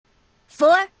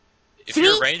4, If 3,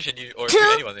 you're ranged and you, or if 2,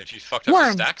 you're anyone, if you fucked up 1.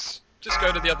 your stacks, just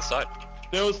go to the other side.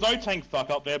 There was no tank fuck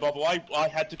up there, by the way. I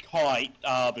had to kite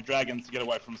the dragons to get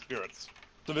away from spirits.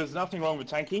 So there's nothing wrong with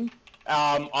tanking.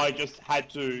 I just had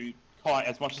to kite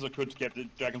as much as I could to get the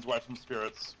dragons away from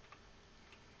spirits.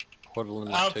 Portal in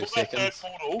like 2 seconds.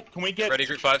 Third portal, can we get Ready,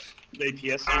 group 5? DPS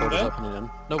in Portal's there? opening in.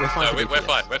 No, we're fine. No, for we're DPS.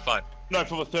 fine, we're fine. No,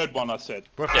 for the third one I said.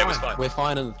 We're Yeah, fine. we're fine. We're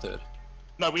fine in the third.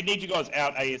 No, we need you guys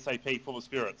out ASAP for the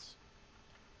spirits.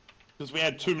 Because we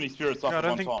had too many spirits up Yeah, I at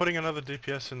don't one think time. putting another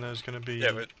DPS in there is going to be...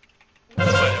 Yeah, but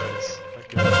that's fine how it is.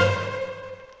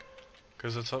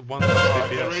 Because it's one less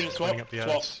get ready to DPS swap, putting up the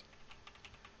swap. ads.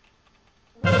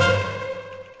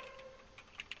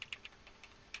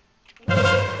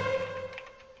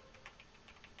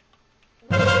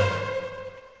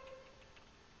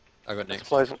 I got next.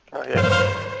 Explosion. Oh, yeah.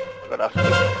 I got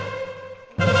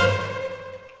after.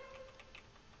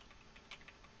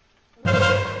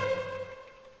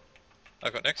 I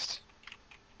got next.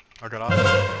 I got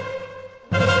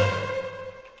after.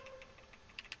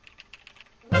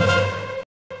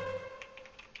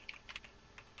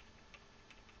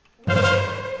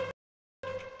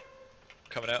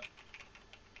 Coming out.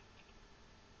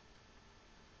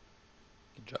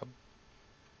 Good job.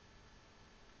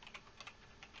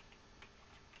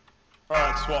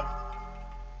 Alright, swap.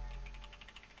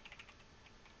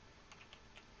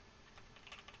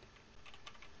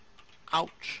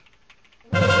 Ouch.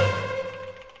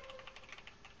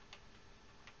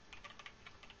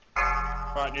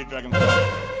 Alright, new dragons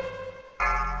go.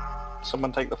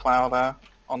 Someone take the flower there,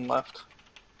 on left.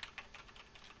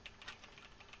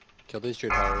 Kill these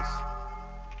Dread Horrors.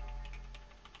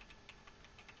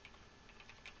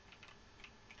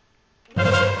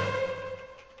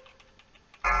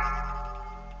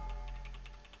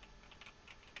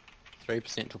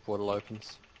 %3 till portal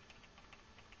opens.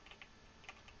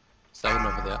 Stay him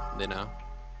over there now.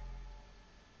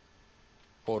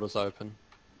 Portal's open.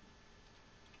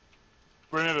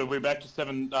 Remember, we're back to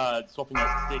 7, swapping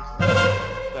at 6.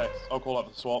 Stacks. I'll call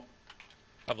up the swap.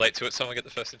 I'm late to it, someone get the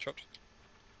first interrupt.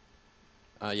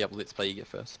 Yep, let's play you get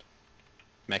first.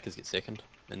 Mackers get second,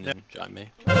 and then giant me.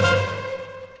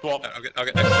 Swap. I'll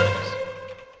get next.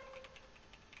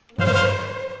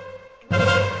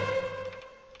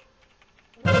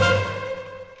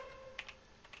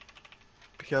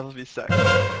 Be careful of your stack.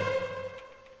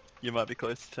 You might be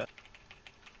close to 10.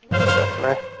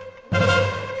 Definitely.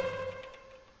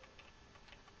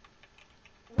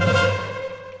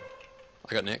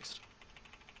 I got next.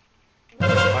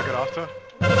 I got after.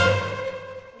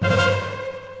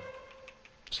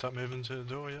 Start moving to the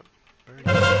door, yep. Very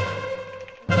good.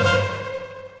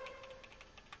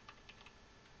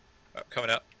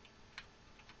 Coming out.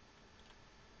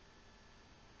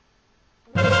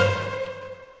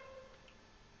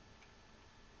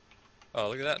 Oh,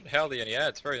 look at that. Howley and he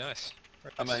adds. Very nice.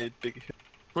 Very I nice. made big. Can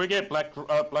we get black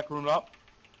room up?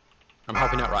 I'm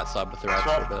helping out right side with the rad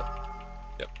for a bit.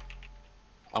 Yep.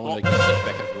 I want to get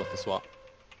back up with the swap.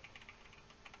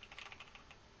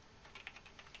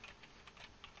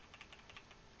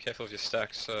 Careful of your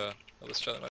stacks, let's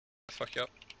try that might fuck you up.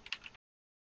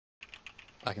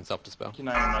 I can self-dispel. Your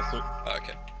name and my suit. Oh,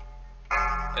 okay.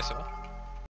 SML.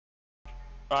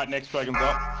 Alright, next dragon's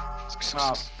up.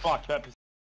 Ah, fuck, that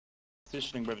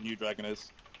positioning where the new dragon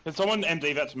is. Can someone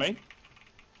MD that to me?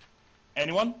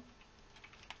 Anyone?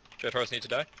 Dread Horrors need to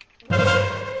die.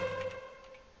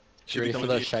 You ready for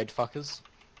those shade fuckers?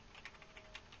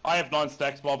 I have 9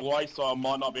 stacks by the way, so I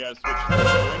might not be able to switch to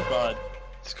this room, but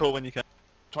It's cool when you can.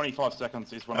 25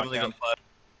 seconds is when I've I only can. got 5.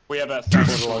 We have our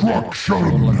stacks.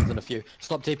 Portal opens in a few.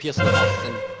 Stop DPS on the boss,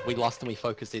 and we lost and we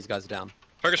focus these guys down.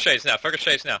 Focus shades now, focus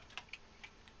shades now.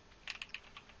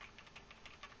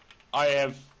 I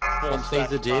have 4 Once stacks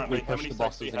these are dead, currently. we How push many the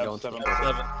stacks do bosses you and have? go into the 7. portal.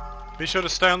 11. Be sure to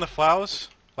stay on the flowers.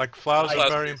 Like, flowers are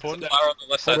very important. Fire on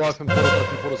the left side. Portal open, portal's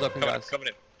open, portal's open, Coming in, guys. coming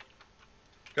in.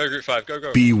 Go group 5, go,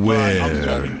 go. Beware.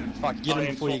 Fuck, get I him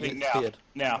am before you swapping get now. scared.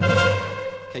 Now.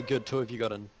 Okay, good, 2 of you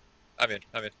got in. I'm in.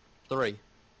 3.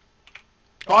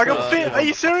 Oh, I got fit! Are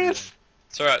you serious?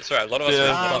 It's alright, a lot of us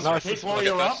Yeah. are Keep We'll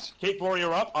warrior get up. first. Keep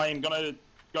warrior up. I am gonna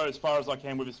go as far as I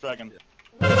can with this dragon.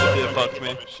 The fear fucked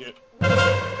me. Shit.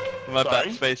 My Sorry?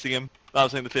 back's facing him. I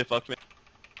was saying the fear fucked me.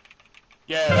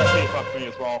 Yeah, that fear fucked me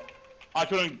as well. I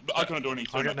couldn't do anything.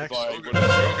 I'll get next. I We're good, would've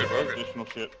we're good, we're good. additional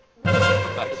shit.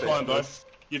 Back's It's fine facing though. us.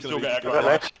 You've Gonna still got be- I got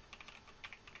aggro. next.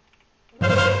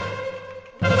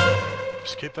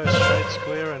 Just keep those shades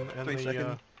clear and 3 the,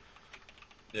 seconds.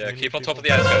 Yeah, we keep need on top of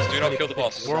people. the ads, guys. Do not kill the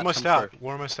boss. We're almost Come out. through.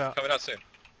 We're almost out. Coming out soon.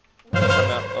 I'm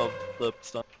out of the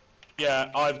stun.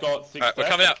 Yeah, I've got 6 Alright, we're stacks.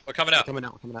 coming out, we're coming out. Coming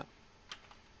out, coming out.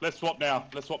 Let's swap now.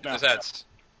 Let's swap now. There's ads.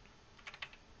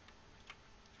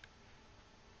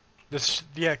 This,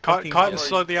 yeah, Fucking kite and sorry.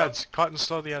 slow the ads. Kite and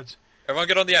slow the ads. Everyone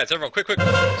get on the ads. Everyone, quick, quick.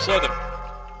 Slow them.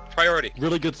 Priority.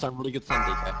 Really good sun,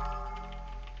 DK.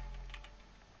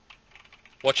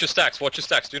 Watch your stacks. Watch your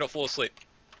stacks. Do not fall asleep.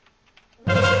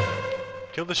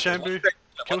 Kill the Shambu. Kill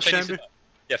One Chinese- Shambu.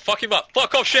 Yeah, fuck him up.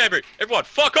 Fuck off Shambu. Everyone,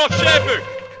 fuck off Shambu.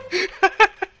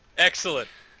 Excellent.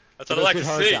 That's what I like to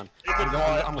see.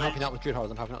 I'm helping out with Dread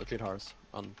Horrors. I'm helping out with Dread Horrors.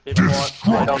 Keep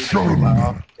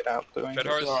quiet. Get out doing Dread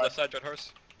this. horse, alright. left side, dread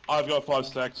horse. I've got 5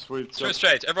 stacks. We've Swim got...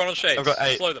 shades. Everyone on shades. I've got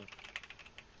 8. Slow them.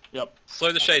 Yep.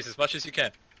 Slow the shades as much as you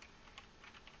can.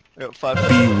 I got 5.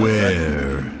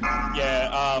 Beware.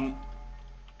 Yeah,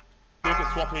 look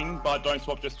at swapping, but don't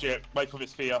swap just yet. Wait for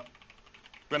this fear.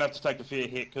 We're gonna have to take the fear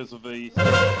hit because of the...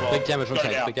 Big damage on Go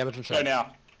shades, now. big damage on Go shades.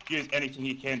 now. Use anything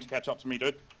you can to catch up to me,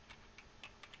 dude.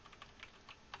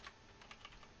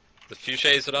 The few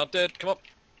shades that aren't dead, come up.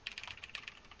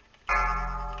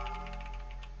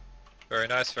 Very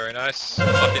nice, very nice.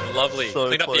 Fucking lovely. So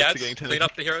Clean up close the to ads. getting to Clean the-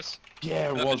 up the heroes. Yeah,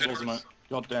 it Clean up was, the wasn't generators. it?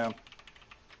 God damn.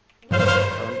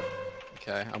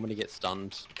 Okay, I'm gonna get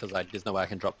stunned because there's no way I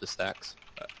can drop the stacks.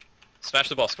 Smash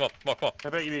the boss. Come on, come on, come on. How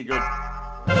about you be good?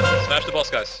 Smash the boss,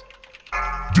 guys.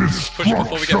 Push it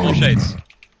before we get more shades.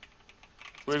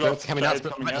 We've got Spirits coming out, shades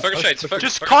spirits coming out. Focus shades. Focus,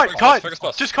 Just focus, kite, focus, kite! Focus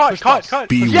boss. Just kite, kite, kite!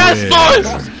 Beware. Yes, boys!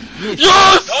 Yes! Good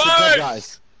job, Nice!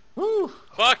 guys. Woo!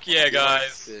 Fuck yeah,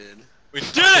 guys. We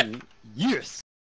did it! Yes!